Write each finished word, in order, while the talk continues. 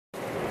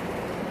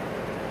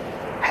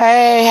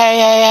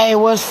Hey,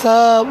 what's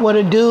up? What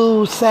it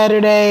do?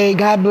 Saturday.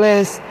 God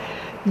bless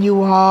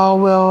you all.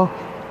 Well,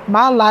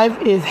 my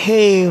life is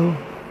hell.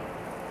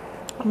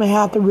 I'm going to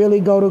have to really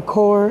go to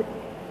court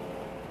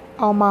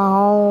on my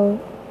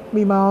own,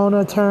 be my own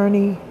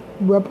attorney,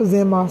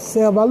 represent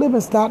myself. I live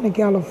in Stockton,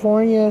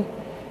 California.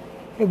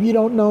 If you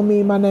don't know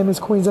me, my name is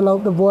Queens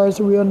Elope, the voice,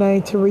 real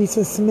name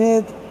Teresa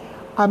Smith.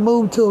 I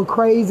moved to a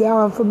crazy,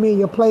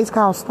 unfamiliar place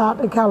called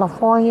Stockton,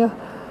 California.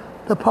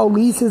 The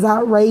police is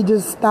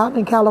outrageous.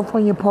 Stockton,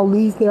 California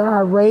police, they're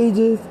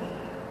outrageous.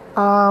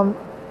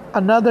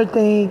 Another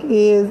thing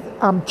is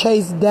I'm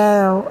chased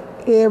down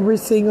every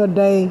single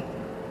day.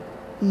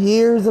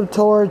 Years of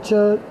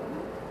torture.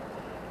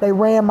 They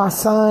ran my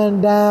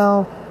son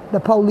down. The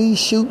police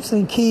shoots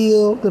and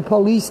kill. The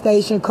police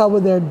station cover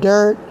their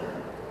dirt.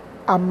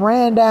 I'm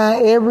ran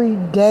down every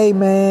day,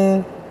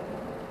 man.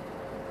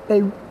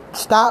 They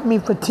stop me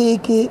for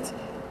tickets.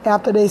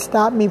 After they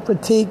stop me for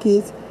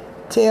tickets,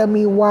 tell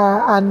me why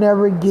I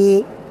never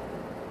get,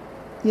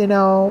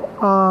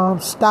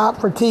 stopped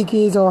for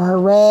tickets or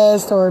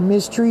harassed or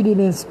mistreated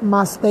in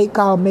my state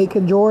called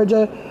Macon,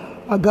 Georgia.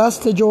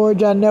 Augusta,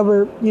 Georgia. I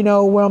never,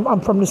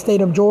 I'm from the state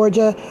of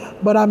Georgia,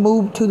 but I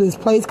moved to this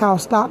place called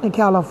Stockton,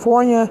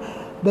 California.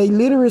 They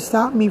literally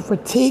stopped me for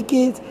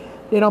tickets.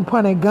 They don't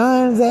point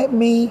guns at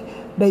me.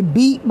 They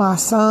beat my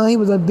son. He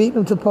was a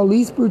victim to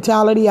police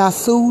brutality. I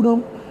sued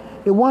them.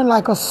 It wasn't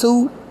like a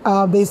suit.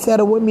 They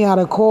settled with me out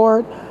of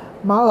court.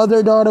 My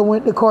other daughter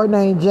went to court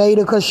named Jada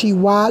because she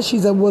watched. She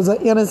was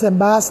an innocent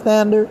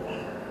bystander.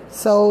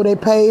 So they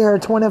paid her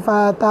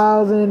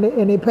 $25,000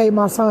 and they paid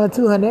my son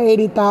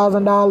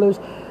 $280,000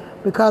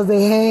 because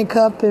they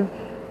handcuffed him,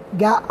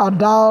 got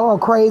a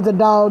crazy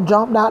dog,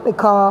 jumped out the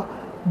car,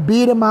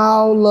 beat him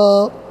all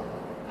up,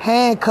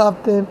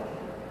 handcuffed him,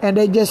 and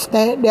they just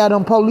stand there.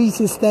 Them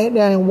police stand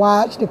there and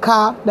watch the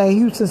cop, the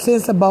Houston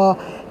Sensible,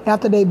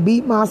 after they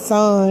beat my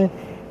son,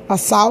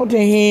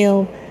 assaulted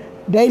him.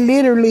 They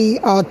literally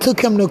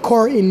took him to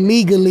court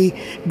illegally,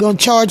 gonna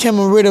charge him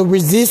with a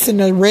resisting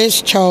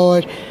arrest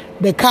charge.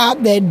 The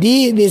cop that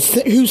did this,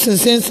 Houston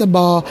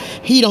Sensible,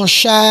 he done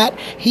shot,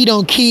 he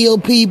done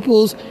killed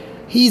people.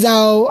 He's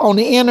out on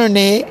the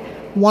internet,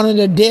 one of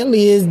the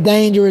deadliest,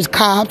 dangerous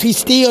cops. He's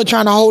still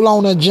trying to hold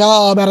on a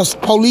job at a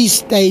police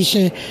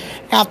station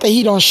after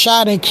he done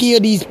shot and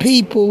killed these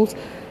people.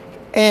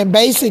 And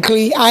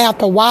basically, I have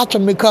to watch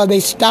them because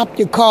they stopped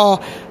your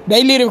car.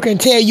 They literally can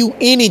tell you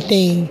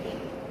anything.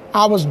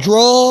 I was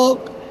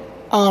drugged.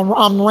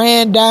 I'm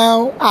ran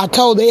down. I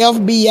told the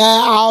FBI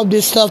all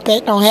this stuff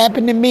that don't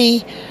happen to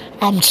me.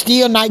 I'm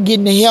still not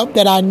getting the help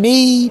that I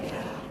need.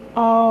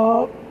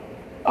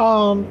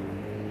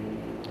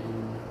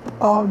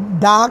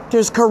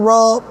 Doctors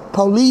corrupt.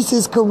 Police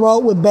is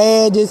corrupt with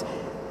badges.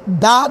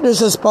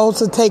 Doctors are supposed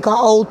to take an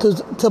oath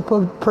to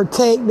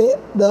protect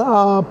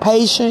the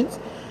patients.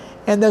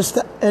 And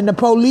the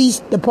police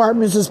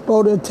department is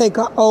supposed to take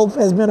an oath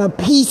as being a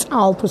peace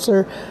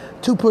officer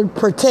to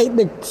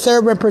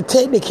serve and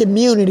protect the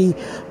community.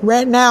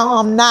 Right now,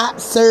 I'm not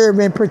serve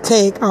and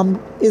protect.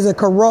 It's a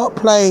corrupt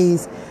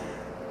place.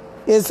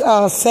 It's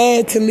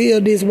sad to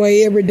live this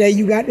way every day.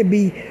 You got to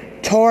be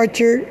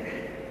tortured.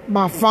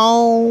 My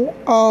phone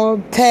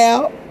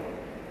tapped.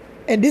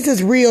 And this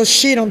is real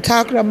shit I'm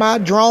talking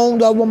about.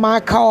 Drones over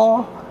my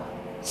car,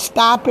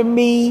 stopping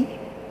me,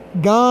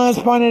 guns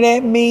pointed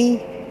at me,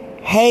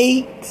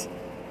 hate.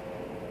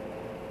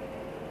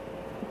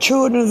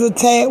 Children's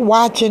attack,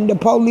 watching the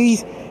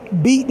police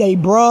beat their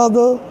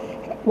brother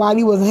while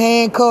he was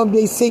handcuffed.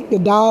 They sicked the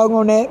dog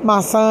on that.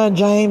 My son,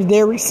 James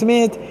Derek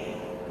Smith.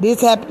 This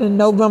happened in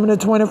November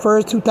the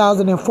 21st,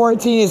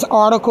 2014. His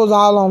articles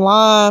all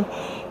online.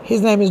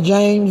 His name is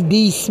James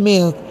D.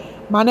 Smith.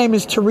 My name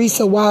is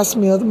Teresa Y.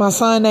 Smith. My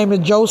son's name is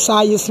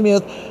Josiah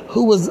Smith,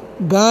 who was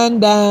gunned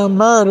down,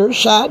 murdered,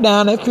 shot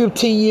down at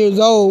 15 years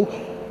old.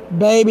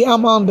 Baby,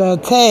 I'm under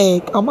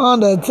attack.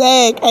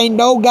 Ain't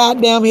no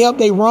goddamn help.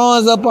 They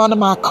runs up under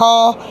my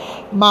car,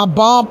 my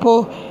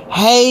bumper.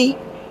 Hate.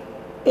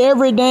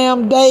 Every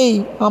damn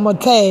day I'm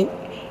attacked.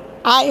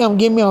 I am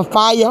giving me a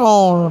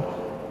firearm.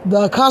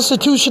 The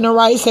constitutional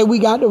right say we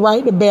got the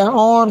right to bear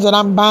arms, and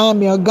I'm buying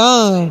me a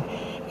gun.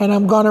 And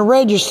I'm going to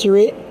register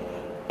it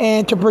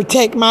and to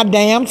protect my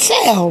damn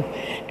self.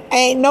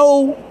 Ain't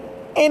no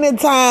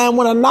anytime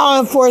when a law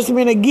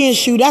enforcement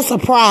against you, that's a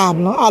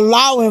problem. A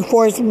law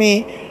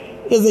enforcement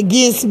is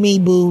against me,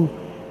 boo.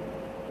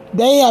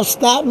 They have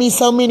stopped me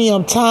so many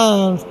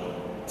times,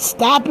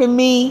 stopping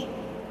me,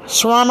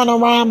 swarming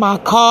around my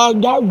car,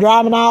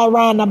 driving all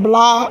around the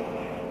block,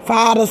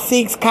 5 to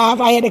 6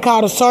 cops. I had to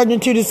call the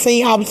sergeant to the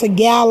scene, Officer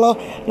Gala.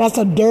 That's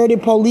a dirty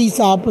police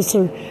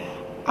officer.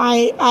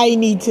 I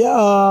need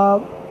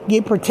to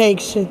get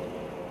protection.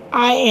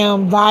 I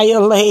am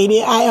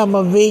violated. I am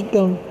a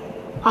victim.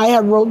 I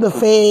have wrote the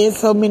feds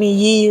so many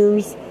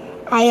years.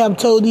 I have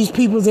told these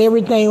peoples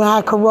everything,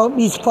 how corrupt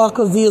these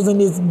fuckers is in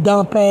this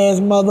dump ass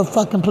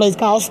motherfucking place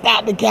called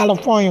Stockton,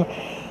 California.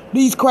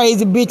 These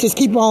crazy bitches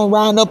keep on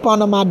riding up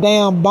under my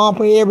damn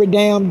bumper every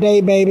damn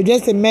day, baby.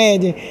 Just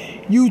imagine.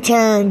 You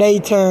turn, they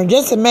turn.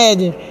 Just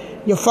imagine.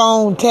 your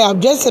phone tapped.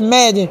 Just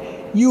imagine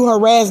you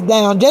harassed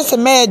down. Just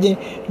imagine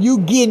you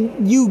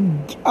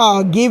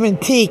giving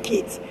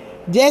tickets.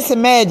 Just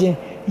imagine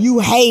you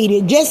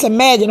hated. Just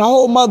imagine a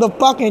whole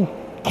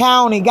motherfucking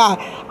county got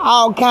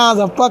all kinds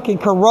of fucking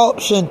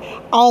corruption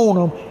on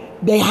them.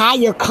 They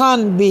hire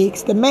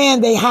convicts. The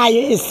man they hire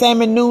is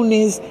Sammy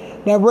Nunes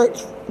that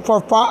works for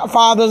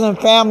fathers and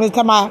families.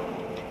 Talking about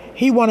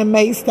he want to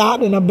make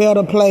Stockton a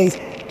better place.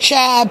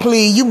 Child,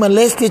 please, you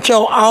molested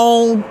your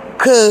own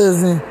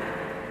cousin.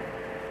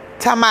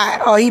 Talking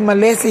about, he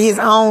molested his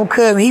own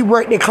cousin. He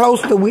worked it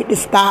closely with the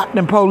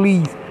Stockton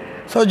police.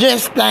 So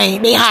just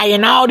think, they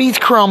hiring all these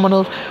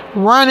criminals,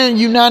 running the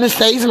United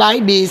States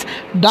like this.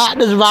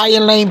 Doctors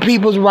violating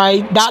people's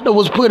rights. Doctor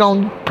was put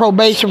on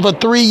probation for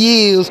 3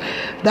 years.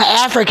 The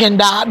African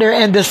doctor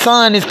and the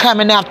son is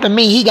coming after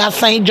me. He got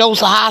St.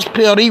 Joseph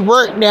Hospital. He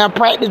worked there,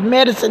 practiced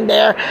medicine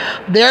there.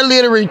 They're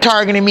literally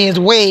targeting me as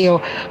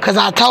well because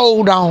I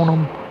told on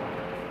them.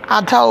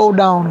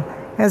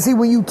 And see,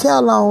 when you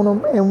tell on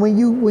them and when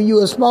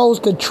you expose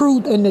the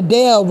truth and the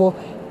devil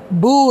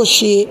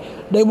bullshit,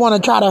 they want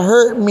to try to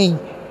hurt me.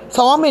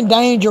 So I'm in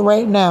danger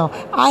right now.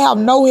 I have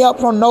no help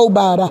from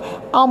nobody.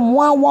 I'm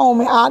one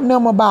woman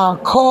outnumbered by a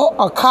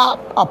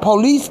cop, a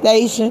police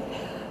station,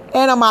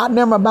 and I'm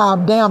outnumbered by a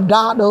damn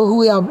doctor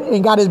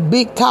and got his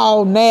big,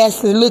 tall,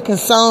 nasty looking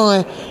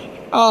son.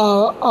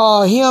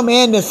 Him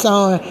and the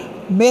son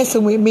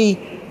messing with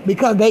me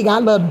because they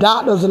got little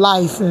doctor's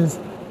license.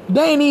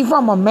 They ain't even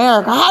from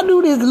America. How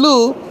do this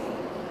look?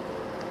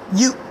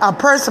 A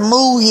person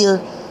moved here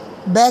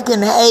back in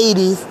the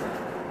 80s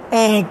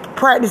and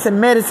practicing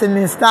medicine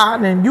in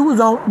Stockton.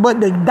 But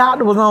the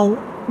doctor was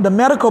on the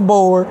medical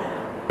board,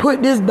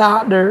 put this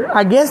doctor,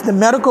 I guess the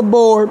medical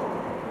board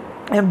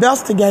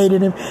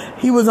investigated him.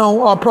 He was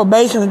on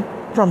probation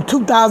from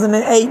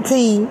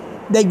 2018.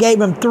 They gave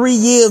him 3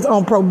 years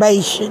on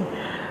probation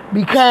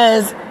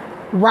because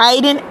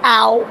writing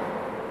out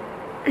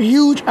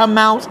huge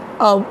amounts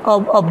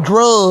of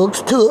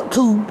drugs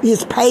to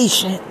his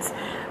patients.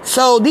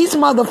 So these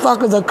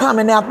motherfuckers are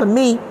coming after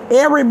me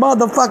every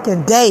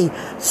motherfucking day.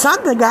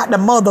 Something got to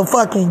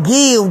motherfucking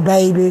give,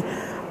 baby.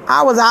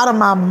 I was out of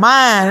my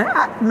mind.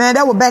 Man,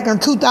 that was back in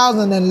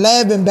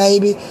 2011,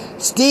 baby.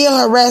 Still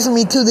harassing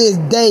me to this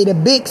day. The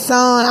big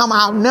son, I'm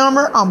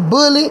outnumbered, I'm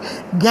bullied,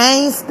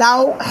 gang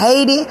stalked,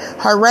 hated,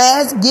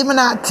 harassed, giving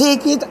out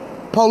tickets,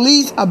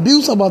 police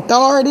abuse of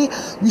authority.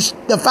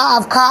 The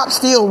 5 cops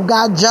still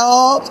got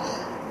jobs.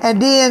 And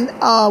then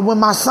when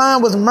my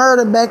son was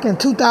murdered back in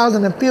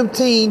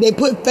 2015, they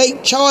put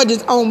fake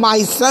charges on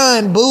my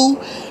son, boo.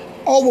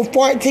 Over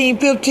 14,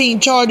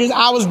 15 charges.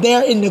 I was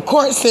there in the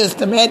court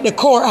system at the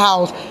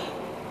courthouse,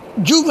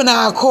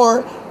 juvenile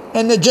court,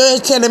 and the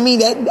judge telling me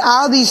that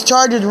all these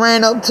charges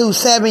ran up to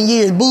 7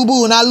 years.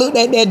 Boo-boo. And I looked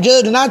at that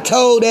judge and I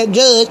told that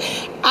judge,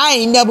 I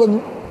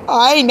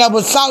ain't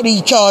never saw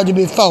these charges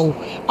before.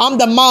 I'm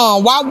the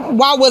mom.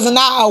 Why wasn't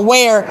I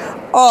aware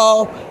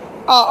of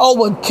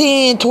over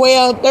 10,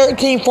 12,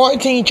 13,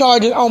 14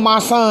 charges on my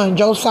son,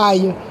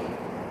 Josiah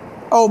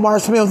Omar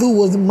Smith, who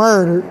was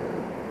murdered?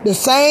 The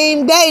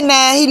same day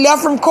now he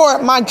left from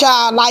court, my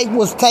child life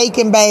was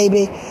taken,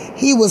 baby.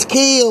 He was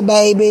killed,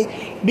 baby.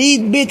 These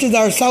bitches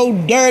are so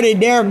dirty.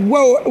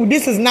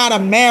 This is not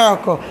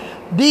America.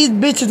 These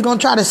bitches gonna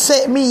try to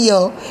set me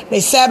up. They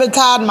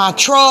sabotaged my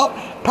truck.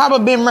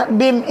 Probably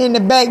been in the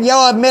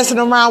backyard messing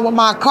around with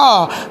my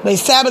car. They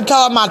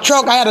sabotaged my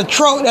truck. I had a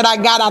truck that I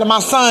got out of my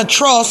son's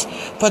trust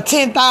for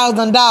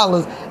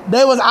 $10,000.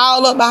 They was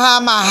all up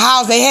behind my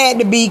house. They had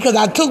to be because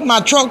I took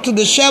my truck to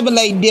the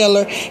Chevrolet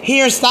dealer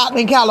here in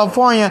Stockton,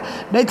 California.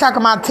 They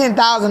talking about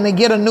 $10,000 to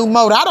get a new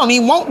motor. I don't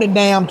even want the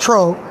damn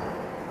truck.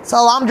 So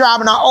I'm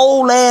driving an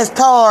old ass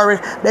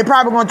Taurus. They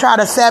probably gonna try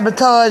to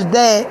sabotage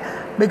that.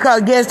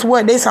 Because guess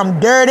what? They some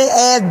dirty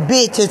ass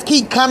bitches.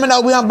 Keep coming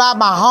over here by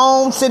my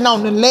home, sitting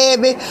on the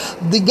levee.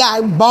 They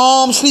got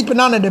bombs sleeping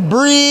under the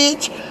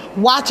bridge.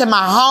 Watching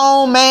my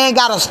home, man.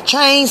 Got a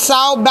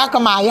chainsaw back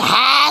of my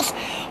house.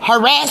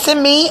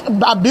 Harassing me.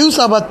 Abuse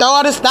of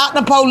authority. Stop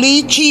the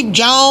police. Chief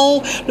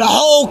Jones. The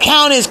whole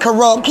county is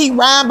corrupt. Keep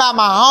riding by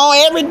my home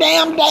every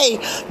damn day.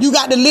 You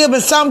got to live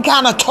in some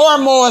kind of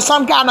turmoil,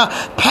 some kind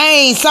of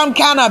pain, some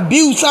kind of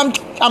abuse. I'm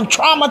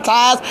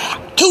traumatized.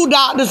 2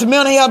 doctors,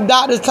 mental health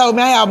doctors, told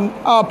me I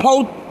have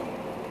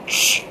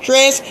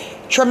post-stress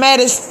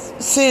traumatic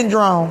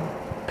syndrome,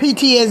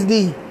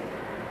 PTSD.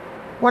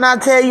 When I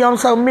tell you I'm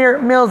so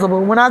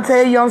miserable, when I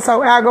tell you I'm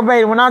so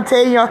aggravated, when I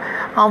tell you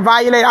I'm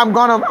violated, I'm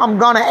gonna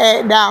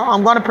act out.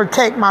 I'm gonna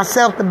protect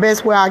myself the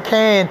best way I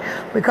can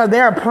because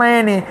they're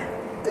planning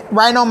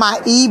right on my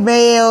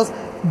emails,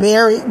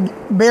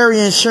 bury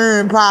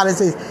insurance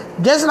policies.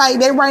 Just like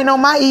they writing on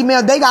my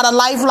email, they got a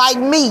life like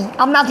me.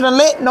 I'm not going to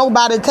let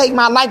nobody take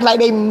my life like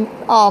they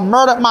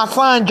murdered my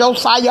son,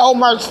 Josiah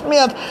Omar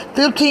Smith,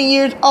 15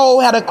 years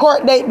old, had a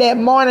court date that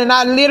morning.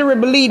 I literally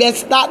believe that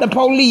stopped the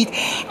police.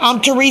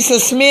 I'm Teresa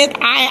Smith.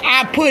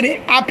 I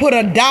put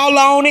a dollar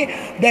on it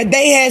that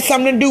they had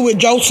something to do with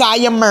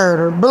Josiah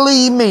murder.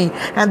 Believe me.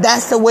 And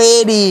that's the way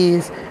it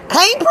is.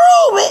 Can't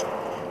prove it.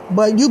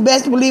 But you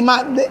best believe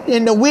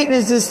the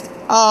witnesses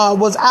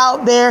was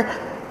out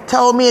there,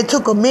 told me it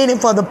took a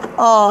minute for the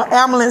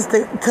ambulance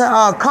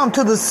to come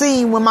to the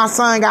scene when my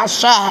son got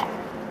shot.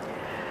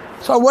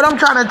 So what I'm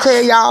trying to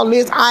tell y'all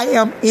is I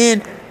am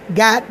in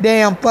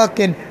goddamn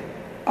fucking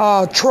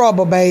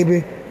trouble,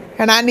 baby.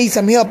 And I need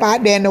some help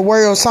out there in the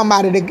world,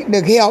 somebody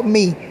to help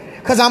me.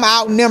 Because I'm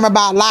outnumbered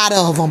by a lot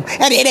of them.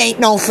 And it ain't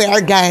no fair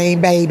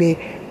game, baby.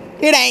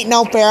 It ain't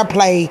no fair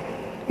play.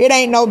 It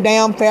ain't no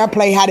damn fair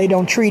play how they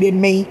done treated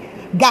me.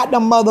 Got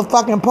them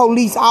motherfucking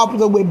police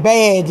officers with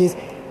badges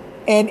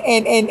and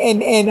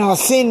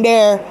sitting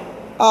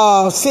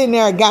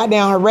there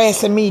goddamn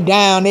harassing me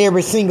down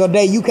every single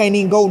day. You can't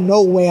even go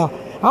nowhere.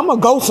 I'm going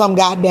to go some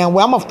goddamn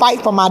way. I'm going to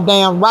fight for my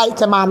damn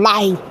rights and my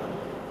life.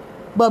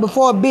 But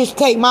before a bitch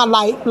take my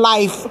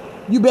life,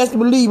 you best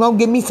believe I'm going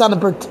to give me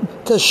something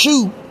to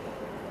shoot.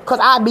 Because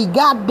I be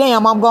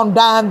goddamn, I'm going to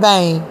die in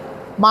vain.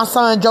 My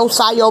son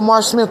Josiah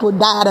Omar Smith would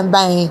die in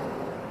vain.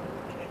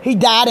 He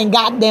died in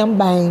goddamn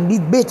vain. These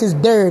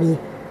bitches dirty.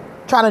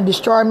 Trying to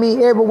destroy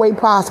me every way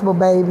possible,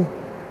 baby.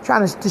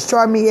 Trying to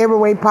destroy me every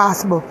way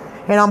possible.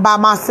 And I'm by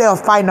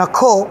myself fighting a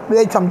cult.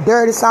 They some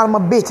dirty son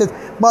of a bitches.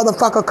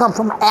 Motherfucker come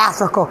from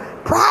Africa.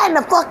 Pride in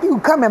the fuck you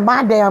come in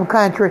my damn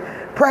country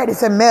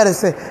practicing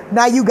medicine.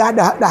 Now you got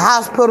the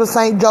hospital,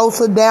 St.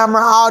 Joseph, Dammer,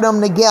 all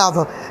them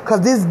together. Because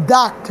this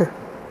doctor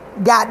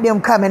got them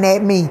coming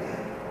at me.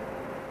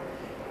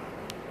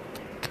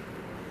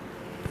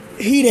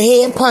 He the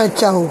head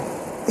poncho.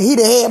 He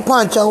the head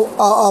poncho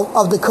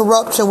of the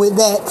corruption with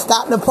that.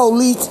 Stop the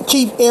police.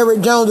 Chief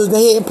Eric Jones is the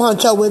head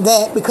poncho with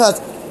that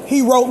because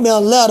he wrote me a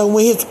letter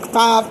when his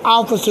 5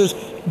 officers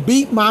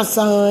beat my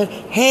son,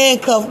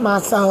 handcuffed my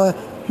son.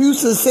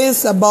 Houston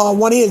Sensabaugh,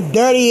 one of his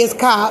dirtiest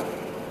cops.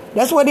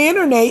 That's what the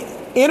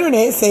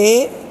internet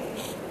said.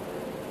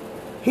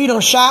 He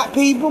done shot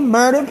people,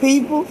 murdered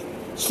people,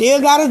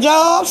 still got a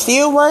job,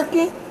 still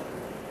working,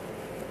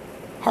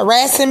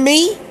 harassing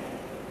me.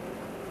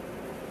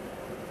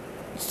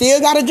 Still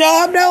got a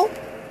job though.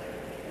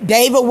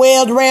 David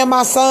Wells ran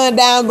my son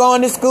down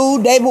going to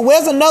school. David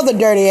Wells another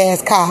dirty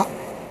ass cop.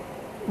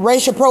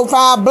 Racial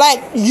profile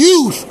black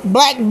youth,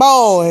 black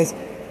boys.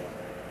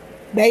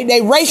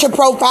 They racial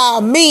profile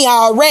me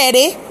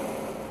already.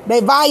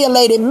 They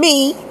violated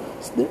me.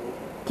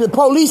 The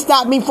police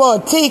stopped me for a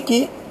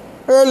ticket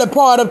early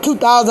part of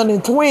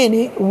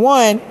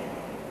 2021.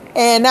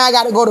 And now I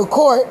got to go to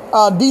court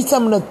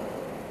December the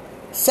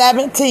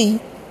 17th.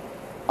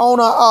 On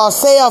a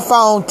cell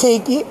phone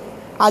ticket.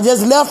 I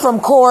just left from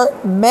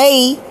court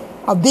May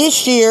of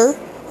this year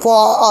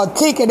for a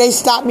ticket. They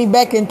stopped me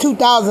back in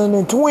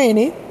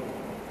 2020.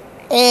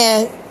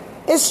 And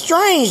it's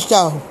strange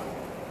though.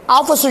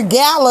 Officer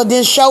Gala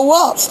didn't show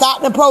up.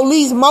 Stopped the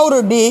police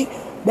motor did.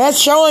 That's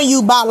showing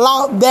you by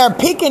law. They're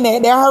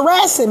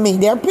harassing me.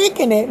 They're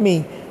picking at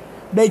me.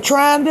 They're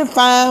trying to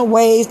find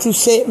ways to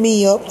set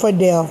me up for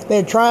death.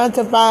 They're trying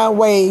to find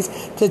ways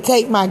to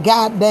take my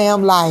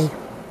goddamn life.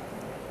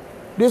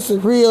 This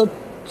is real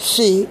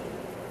shit.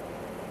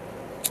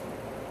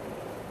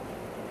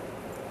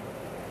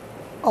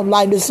 I'm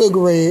lighting a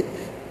cigarette.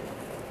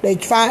 They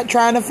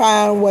trying to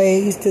find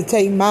ways to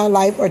take my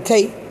life or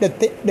take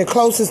the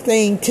closest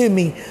thing to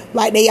me,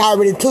 like they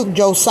already took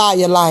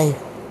Josiah's life.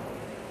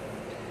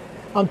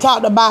 I'm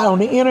talked about on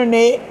the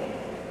internet.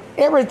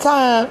 Every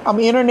time I'm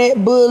internet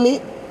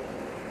bullied.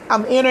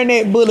 I'm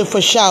internet bullied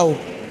for sure.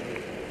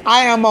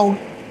 I am on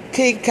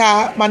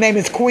TikTok. My name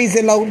is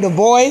Queenzieloc the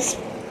Voice.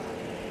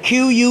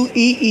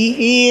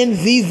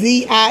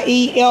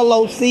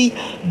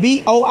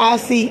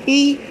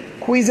 QUEENZZIELOCVOICE.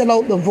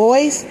 Queenzieloc the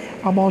Voice.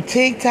 I'm on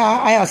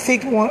TikTok. I have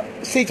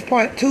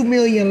 6.2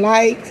 million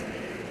likes,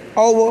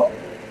 over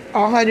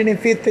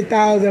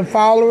 150,000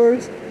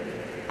 followers.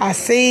 I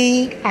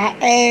sing,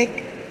 I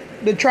act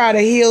to try to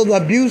heal the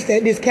abuse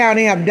that this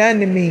county have done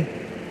to me.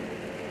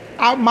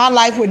 My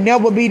life would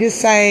never be the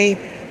same.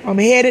 I'm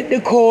headed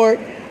to court.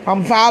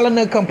 I'm filing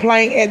a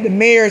complaint at the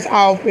mayor's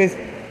office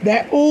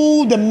that,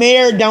 the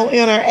mayor don't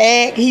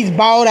interact. He's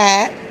bought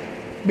out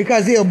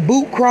because he a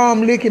boot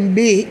crumb looking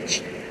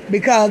bitch.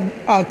 Because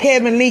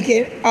Kevin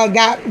Lincoln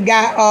got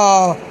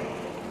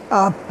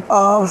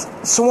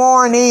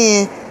sworn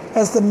in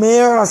as the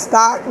mayor of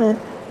Stockton.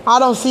 I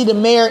don't see the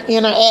mayor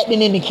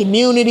interacting in the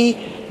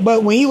community.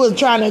 But when he was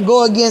trying to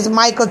go against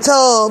Michael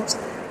Tubbs,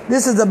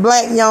 this is a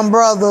black young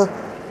brother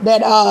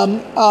that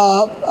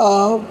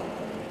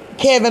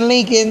Kevin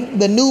Lincoln,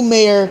 the new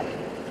mayor,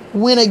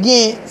 went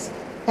against.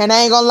 And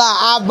I ain't gonna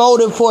lie, I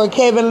voted for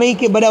Kevin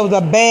Lincoln, but that was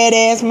a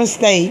badass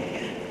mistake.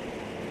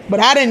 But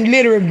I didn't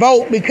literally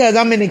vote because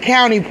I'm in the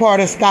county part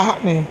of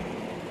Stockton.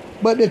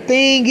 But the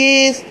thing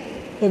is,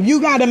 if you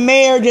got a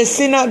mayor just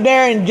sitting up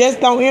there and just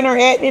don't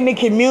interact in the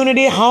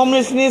community,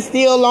 homelessness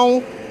still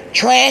on,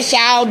 trash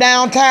out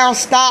downtown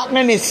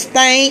Stockton, it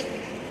stink,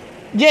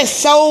 just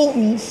so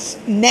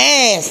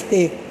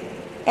nasty.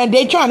 And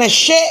they trying to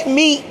shut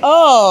me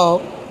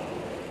up.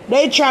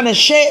 They trying to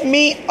shut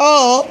me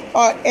up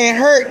and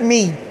hurt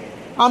me.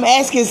 I'm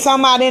asking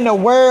somebody in the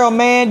world,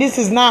 man, this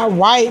is not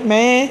right,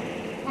 man.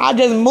 I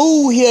just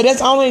moved here.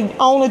 That's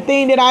only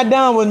thing that I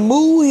done was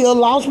move here,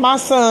 lost my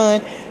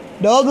son.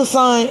 The other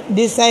son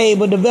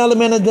disabled,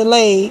 developmental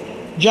delayed,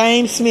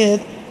 James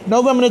Smith.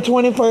 November the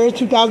 21st,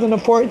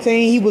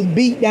 2014, he was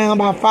beat down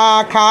by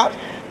 5 cops.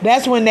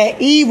 That's when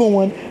that evil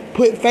one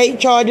put fake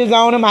charges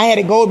on him. I had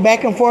to go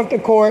back and forth to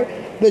court.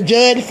 The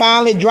judge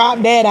finally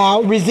dropped that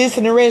out,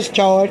 resisting arrest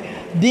charge.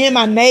 Then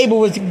my neighbor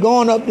was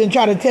going up and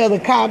trying to tell the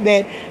cop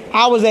that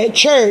I was at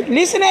church.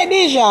 Listen at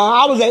this, y'all.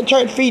 I was at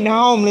church feeding the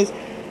homeless.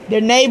 The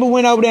neighbor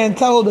went over there and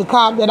told the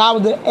cop that I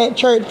was at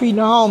church feeding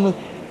the homeless.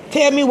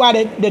 Tell me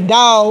why the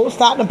dog,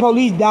 Stockton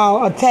police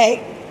dog,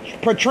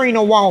 attacked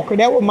Patrina Walker.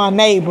 That was my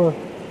neighbor.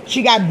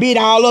 She got bit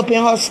all up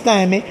in her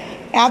stomach.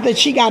 After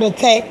she got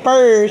attacked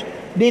first,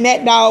 then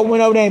that dog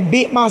went over there and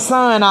bit my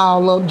son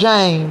all up,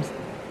 James.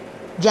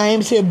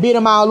 James here bit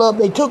him all up.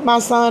 They took my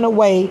son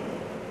away.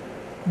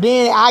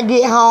 Then I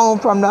get home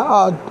from the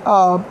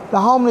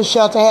homeless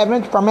shelter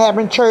from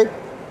having church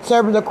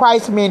service of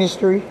Christ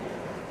ministry.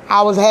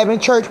 I was having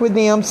church with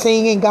them,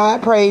 singing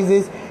God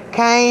praises.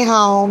 Came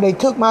home. They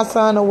took my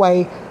son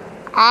away.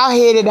 I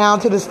headed down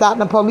to the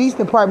Stockton Police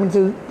Department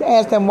to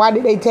ask them why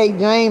did they take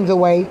James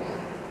away.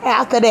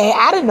 After that,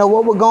 I didn't know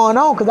what was going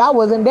on because I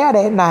wasn't there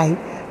that night.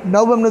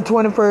 November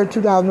 21st,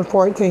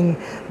 2014.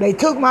 They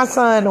took my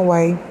son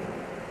away.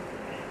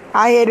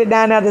 I headed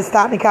down there to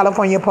Stockton,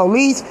 California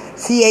Police.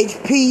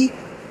 CHP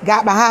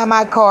got behind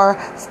my car,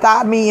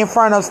 stopped me in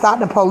front of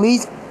Stockton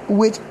Police,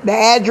 which the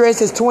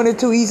address is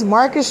 22 East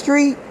Market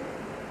Street.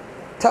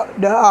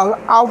 The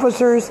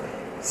officers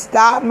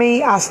stopped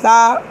me. I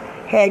stopped,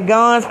 had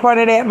guns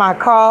pointed at my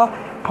car,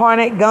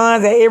 pointed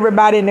guns at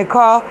everybody in the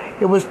car.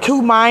 It was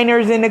 2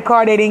 minors in the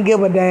car. They didn't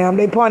give a damn.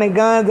 They pointed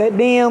guns at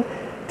them,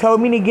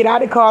 told me to get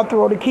out of the car,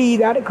 throw the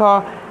keys out of the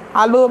car.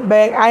 I looked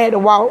back. I had to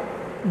walk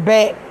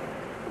back.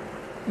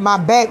 My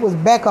back was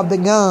back of the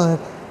gun.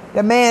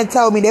 The man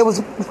told me they was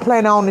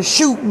planning on to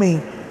shoot me.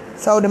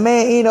 So the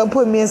man ended up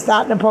putting me in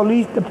Stockton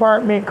Police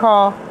Department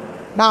car.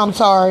 No, I'm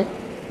sorry.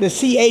 The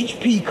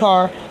CHP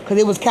car, because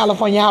it was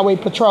California Highway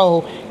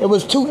Patrol. It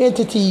was 2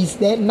 entities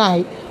that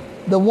night.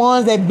 The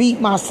ones that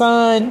beat my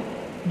son,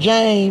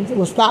 James,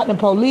 was Stockton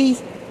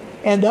Police,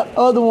 and the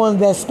other ones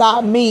that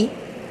stopped me,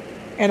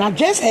 and I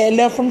just had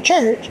left from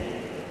church,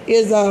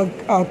 is a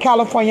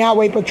California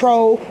Highway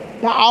Patrol.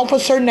 The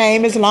officer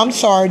name is Lum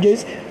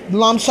Sargis.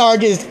 Lum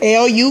Sargis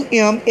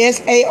is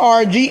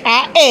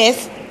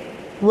LUMSARGIS.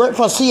 Worked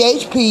for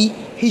CHP.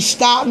 He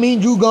stopped me,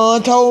 drew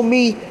gun, told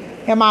me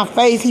in my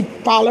face he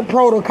followed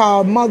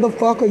protocol.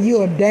 Motherfucker,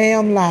 you a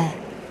damn lie.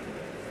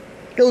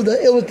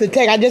 It was the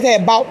tag. I just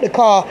had bought the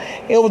car.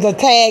 It was a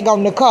tag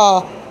on the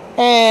car.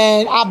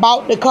 And I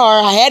bought the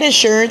car. I had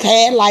insurance,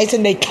 had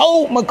license. They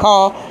towed my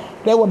car.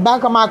 They were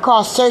back of my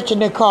car searching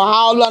the car.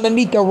 All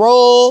underneath the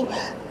rug,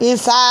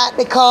 inside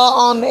the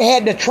car,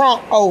 had the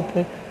trunk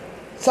open.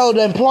 So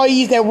the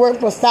employees that worked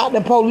for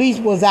Stockton Police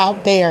was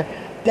out there.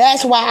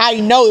 That's why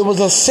I know it was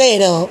a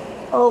setup.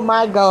 Oh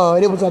my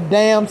God, it was a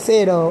damn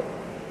setup.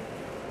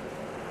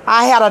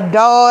 I had a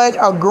Dodge,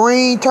 a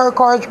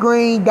turquoise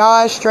green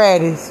Dodge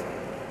Stratus.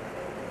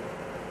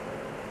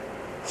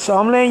 So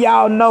I'm letting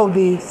y'all know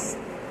this.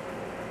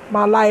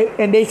 My life,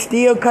 and they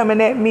still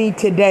coming at me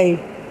today.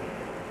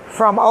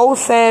 From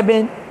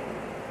 2007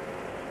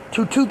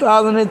 to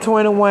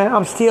 2021,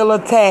 I'm still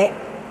attacked.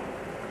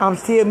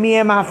 Me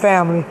and my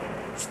family,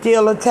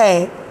 still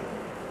attacked.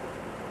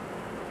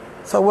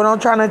 So what I'm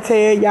trying to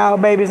tell y'all,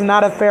 baby, it's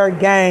not a fair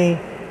game.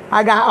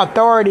 I got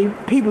authority.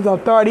 People's are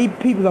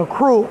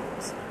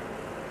crooks.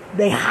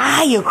 They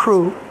hire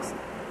crooks.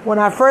 When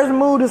I first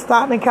moved to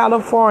Stockton,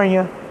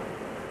 California,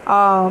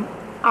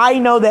 I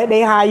know that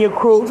they hire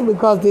crooks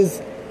because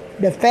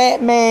the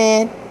fat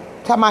man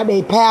talking about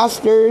they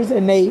pastors,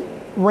 and they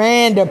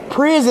ran the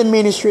prison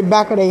ministry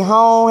back of their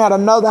home, had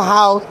another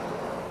house,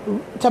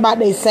 talking about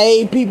they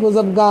saved peoples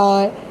of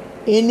God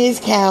in this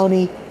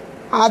county.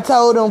 I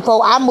told them,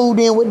 I moved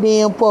in with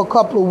them for a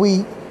couple of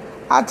weeks.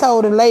 I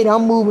told the lady,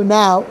 I'm moving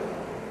out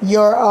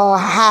your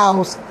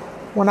house.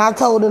 When I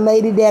told the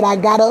lady that, I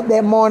got up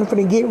that morning for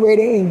to get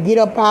ready and get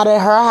up out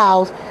of her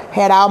house,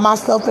 had all my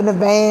stuff in the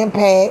van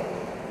packed.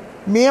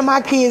 Me and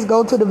my kids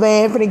go to the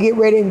van for to get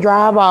ready and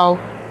drive off.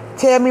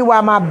 Tell me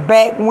why my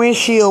back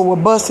windshield was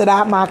busted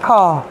out my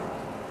car.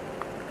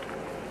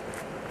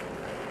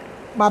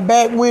 My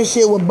back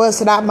windshield was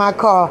busted out my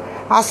car.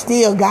 I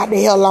still got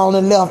the hell on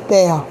and left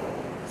there.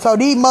 So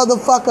these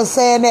motherfuckers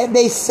saying that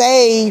they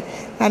saved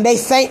and they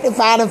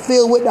sanctified and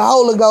filled with the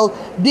Holy Ghost,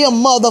 them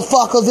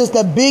motherfuckers is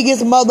the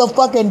biggest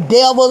motherfucking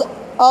devil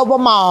of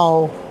them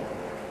all.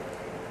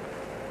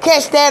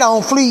 Catch that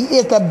on Fleet.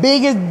 It's the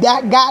biggest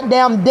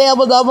goddamn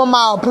devil of them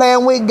all,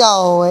 playing with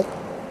God.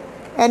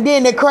 And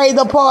then the crazy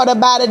part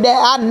about it,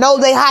 that I know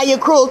they hire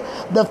crooks.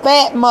 The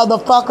fat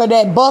motherfucker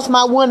that bust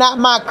my window out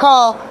my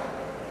car,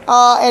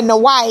 and the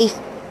wife,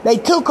 they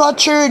took her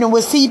children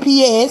with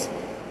CPS,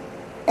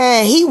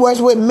 and he works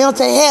with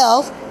mental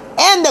health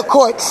and the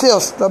court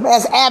system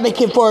as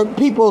advocate for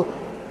people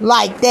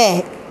like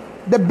that.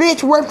 The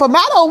bitch worked for me.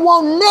 I don't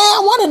want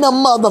now one of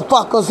them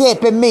motherfuckers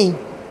helping me.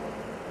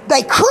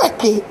 They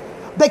crooked.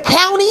 The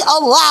county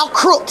allow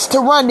crooks to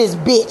run this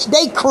bitch.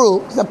 They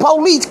crooks. The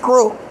police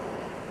crook.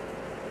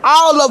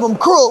 All of them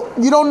crook.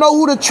 You don't know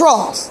who to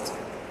trust.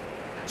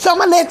 So I'm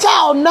going to let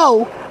y'all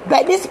know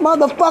that this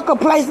motherfucker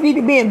place need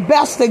to be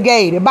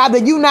investigated by the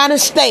United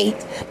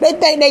States. They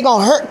think they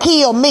going to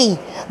kill me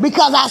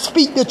because I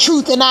speak the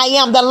truth and I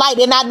am the light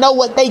and I know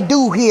what they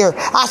do here.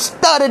 I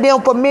studied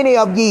them for many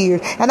of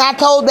years. And I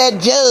told that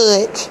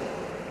judge,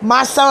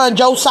 my son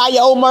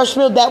Josiah Omar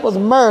Smith, that was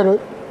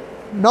murdered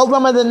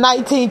November the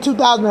 19th,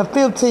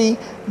 2015.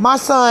 My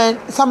son,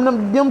 some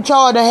of them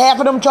charges, half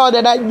of them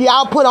charges that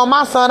y'all put on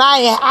my son,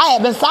 I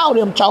haven't saw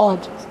them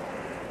charges.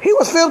 He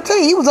was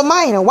 15. He was a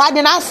minor. Why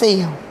didn't I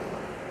see him?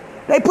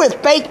 They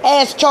put fake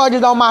ass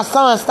charges on my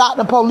son.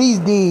 Stockton police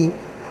did.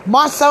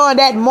 My son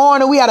that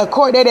morning, we had a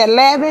court date at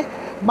 11.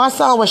 My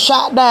son was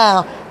shot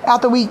down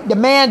after the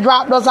man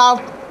dropped us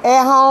off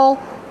at home.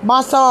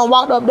 My son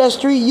walked up that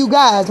street. You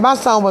guys, my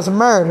son was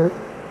murdered.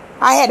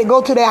 I had to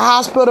go to that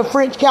hospital,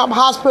 French Camp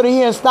Hospital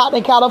here in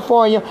Stockton,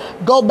 California.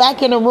 Go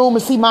back in the room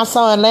and see my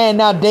son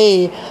laying out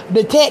dead.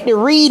 Detective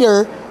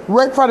Reader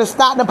worked for the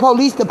Stockton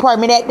Police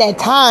Department at that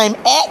time.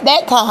 At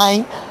that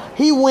time,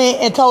 he went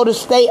and told the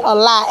state a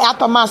lie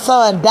after my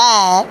son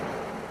died,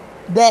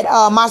 that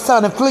my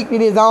son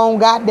inflicted his own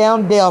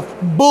goddamn death.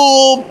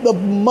 Bull the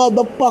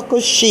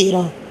motherfucker shit.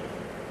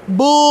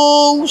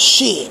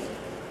 Bullshit.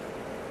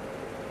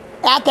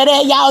 After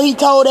that, y'all, he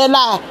told that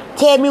lie.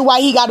 Tell me why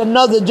he got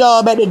another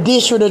job at the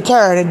district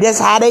attorney. That's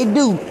how they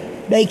do.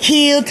 They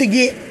kill to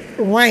get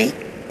ranked.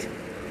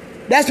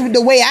 That's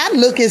the way I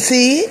look and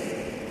see it.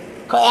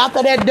 Because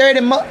after that dirty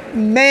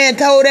man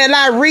told that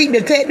lie,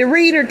 Detective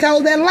Reader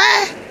told that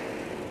lie,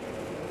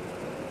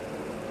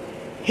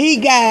 he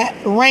got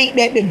ranked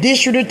at the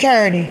district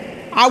attorney.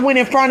 I went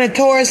in front of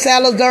Tori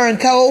Salazar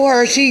and told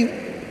her she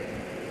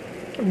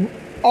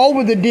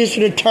over the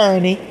district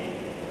attorney,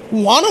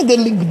 one of the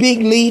big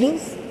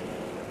leaders.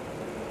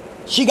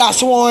 She got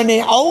sworn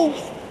in oath.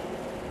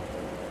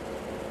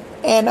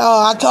 And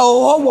I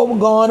told her what was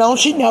going on.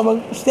 She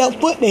never stepped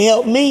foot to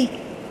help me.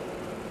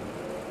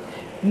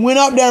 Went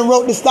up there and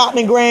wrote the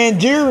Stockton grand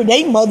jury.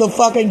 They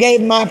motherfucking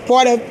gave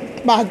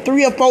about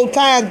 3 or 4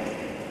 times.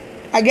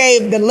 I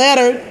gave the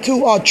letter to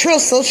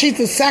Trissa. She's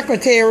the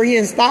secretary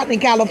in Stockton,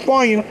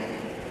 California,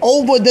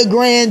 over the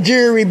grand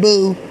jury,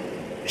 boo.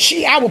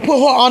 I would put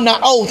her on the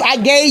oath. I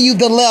gave you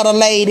the letter,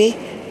 lady.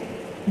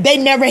 They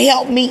never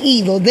helped me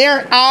either.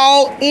 They're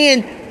all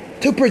in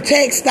to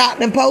protect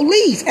Stockton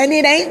police, and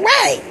it ain't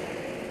right.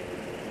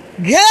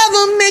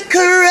 Government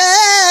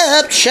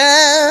corruption.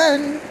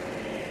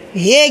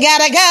 You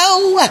gotta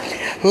go.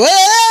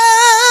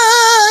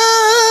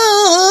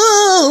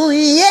 Oh,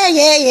 yeah,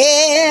 yeah,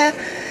 yeah.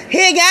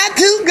 You got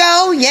to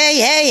go. Yeah,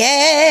 yeah,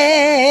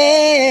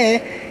 yeah.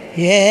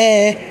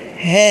 Yeah,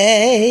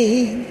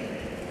 hey.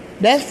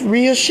 That's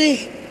real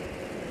shit.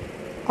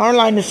 I don't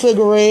like the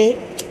cigarette.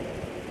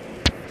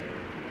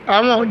 I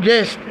want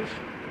justice.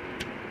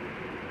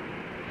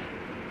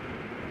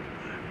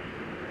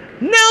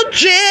 No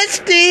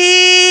justice,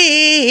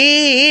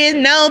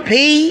 no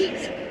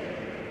peace.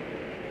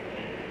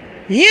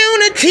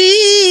 Unity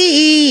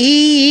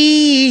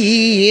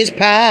is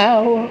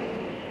power.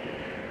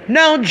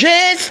 No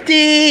justice,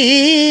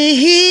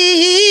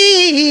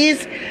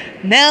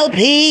 no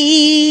peace.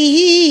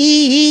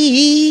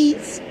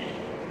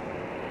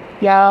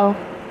 Y'all,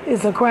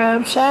 it's a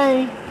crime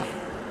shame.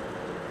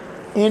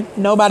 And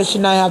nobody should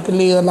not have to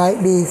live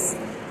like this.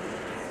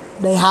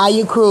 They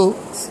hire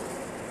crooks.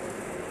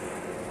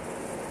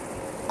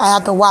 I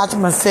have to watch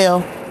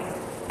myself.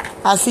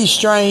 I see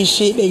strange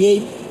shit. They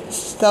get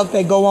stuff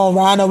that go on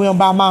right over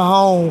by my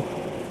home.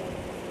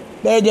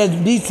 They're just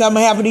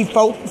half of these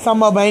folks,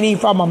 some of them ain't even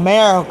from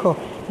America.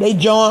 They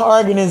join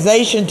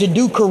organizations to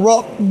do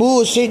corrupt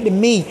bullshit to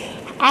me.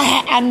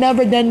 I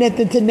never done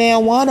nothing to now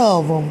one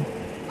of them.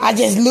 I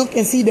just look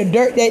and see the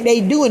dirt that they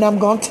do, and I'm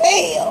gonna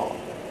tell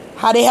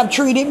how they have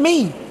treated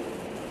me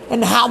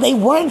and how they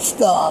run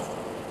stuff.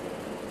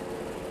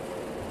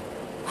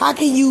 How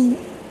can you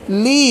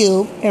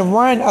live and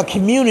run a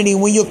community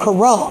when you're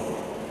corrupt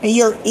and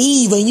you're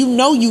evil and you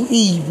know you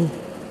evil?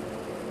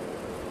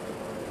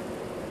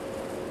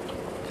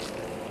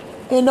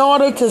 In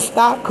order to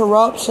stop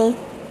corruption,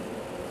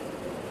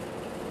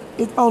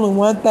 it's only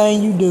one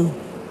thing you do.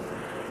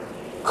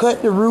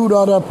 Cut the root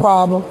of the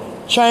problem.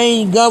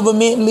 Change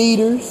government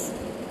leaders.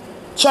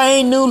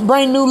 Bring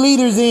new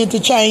leaders in to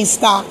change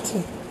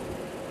Stockton.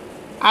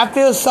 I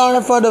feel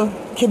sorry for the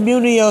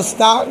community of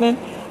Stockton.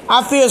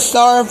 I feel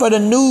sorry for the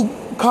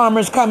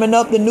newcomers coming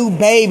up, the new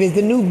babies,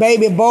 the new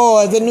baby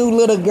boys, the new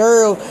little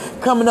girls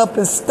coming up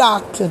in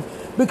Stockton.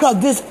 Because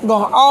this is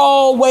going to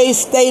always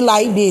stay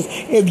like this.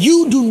 If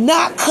you do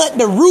not cut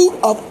the root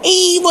of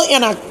evil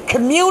in a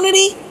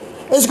community,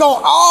 it's going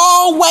to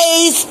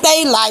always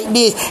stay like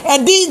this.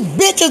 And these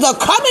bitches are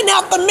coming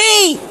after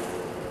me.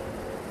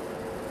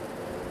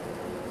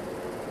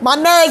 My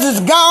nerves is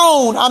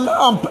gone.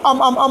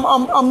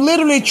 I'm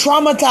literally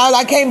traumatized.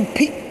 I can't.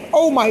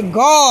 Oh my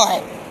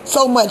God.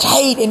 So much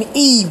hate and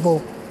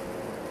evil.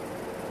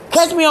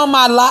 Catch me on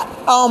my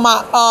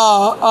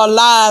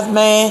live,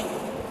 man.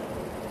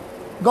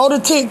 Go to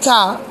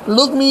TikTok.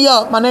 Look me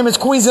up. My name is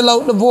Queensy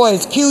Loc the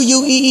Voice.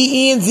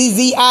 QUEENZZIELOC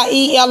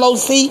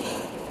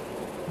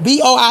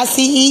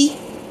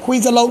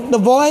Queensy Loc the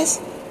Voice.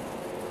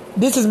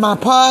 This is my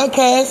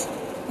podcast,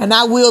 and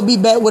I will be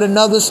back with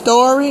another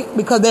story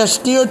because they're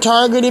still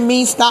targeting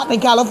me. Stockton,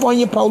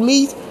 California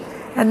police,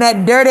 and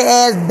that dirty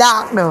ass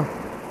doctor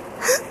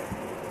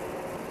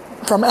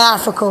from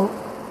Africa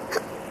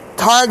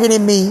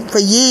targeting me for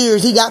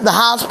years. He got the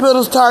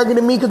hospitals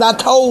targeting me because I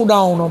told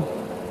on them.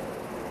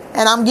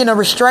 And I'm getting a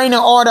restraining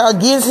order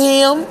against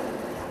him.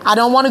 I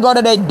don't want to go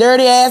to that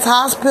dirty ass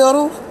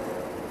hospital.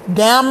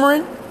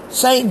 Dameron,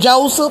 St.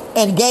 Joseph,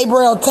 and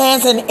Gabriel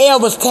Tanson,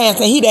 Elvis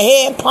Tanson. He the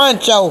head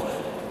poncho.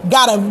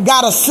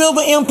 Got a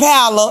silver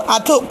Impala. I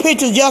took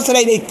pictures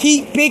yesterday. They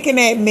keep picking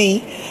at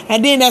me.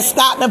 And then that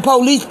Stockton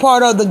police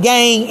part of the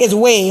gang as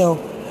well.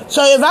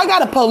 So if I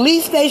got a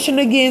police station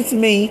against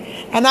me,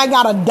 and I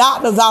got a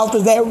doctor's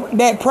office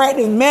that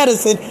practice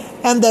medicine,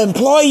 and the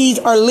employees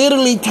are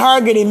literally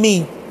targeting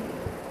me.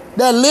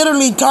 They're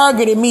literally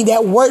targeting me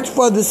that works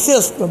for the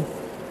system.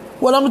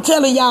 Well, I'm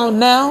telling y'all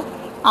now,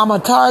 I'm a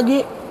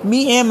target,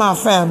 me and my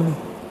family.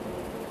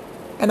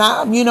 And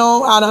I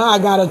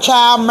got a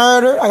child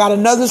murder. I got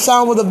another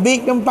son with a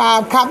victim,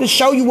 5 cops to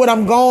show you what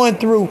I'm going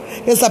through.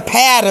 It's a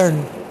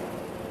pattern.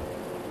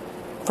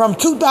 From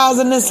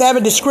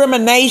 2007,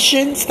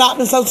 discrimination,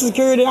 Stockton Social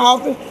Security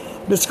office,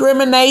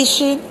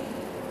 discrimination,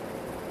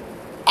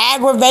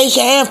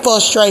 aggravation, and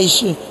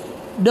frustration.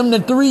 Them the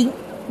 3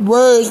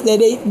 words that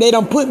they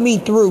don't put me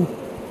through.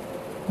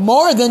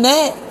 More than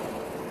that,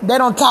 they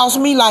don't toss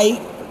me like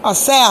a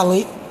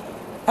salad,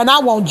 and I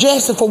want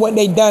justice for what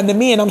they done to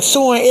me, and I'm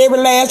suing every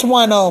last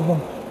one of them.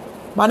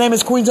 My name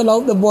is Queensy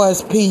Loc the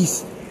Voice.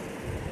 Peace.